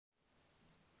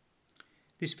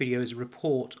This video is a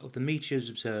report of the meteors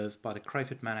observed by the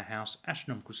Crayford Manor House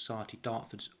Astronomical Society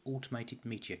Dartford's automated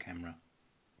meteor camera.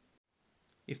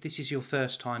 If this is your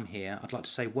first time here, I'd like to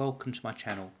say welcome to my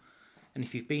channel, and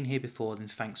if you've been here before, then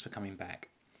thanks for coming back.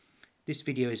 This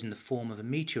video is in the form of a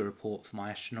meteor report for my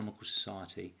Astronomical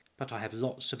Society, but I have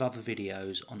lots of other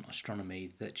videos on astronomy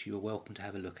that you are welcome to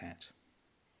have a look at.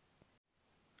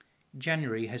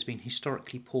 January has been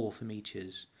historically poor for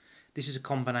meteors. This is a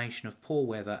combination of poor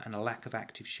weather and a lack of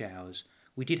active showers.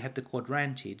 We did have the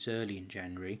quadrantids early in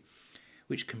January,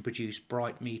 which can produce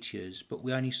bright meteors, but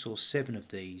we only saw 7 of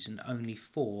these and only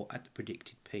 4 at the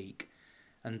predicted peak,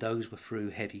 and those were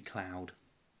through heavy cloud.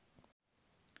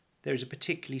 There is a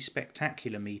particularly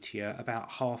spectacular meteor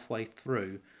about halfway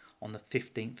through on the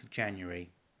 15th of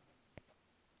January.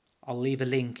 I'll leave a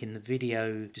link in the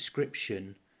video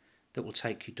description that will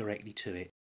take you directly to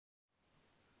it.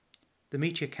 The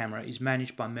meteor camera is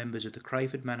managed by members of the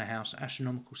Crayford Manor House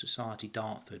Astronomical Society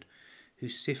Dartford, who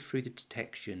sift through the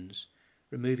detections,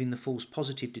 removing the false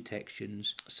positive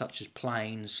detections such as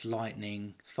planes,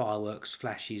 lightning, fireworks,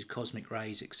 flashes, cosmic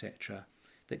rays, etc.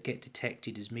 that get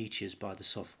detected as meteors by the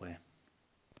software.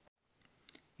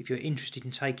 If you're interested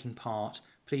in taking part,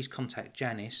 please contact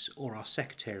Janice or our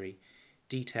secretary.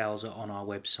 Details are on our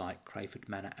website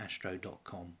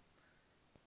crayfordmanorastro.com.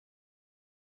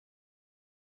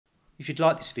 If you'd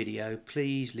like this video,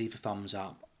 please leave a thumbs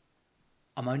up.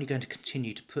 I'm only going to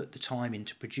continue to put the time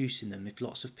into producing them if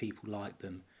lots of people like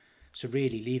them. So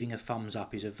really, leaving a thumbs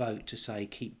up is a vote to say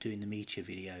keep doing the meteor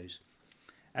videos.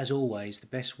 As always, the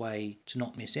best way to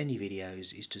not miss any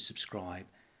videos is to subscribe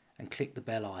and click the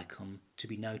bell icon to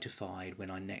be notified when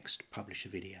I next publish a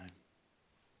video.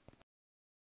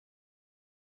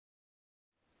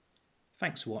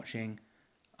 Thanks for watching,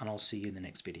 and I'll see you in the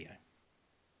next video.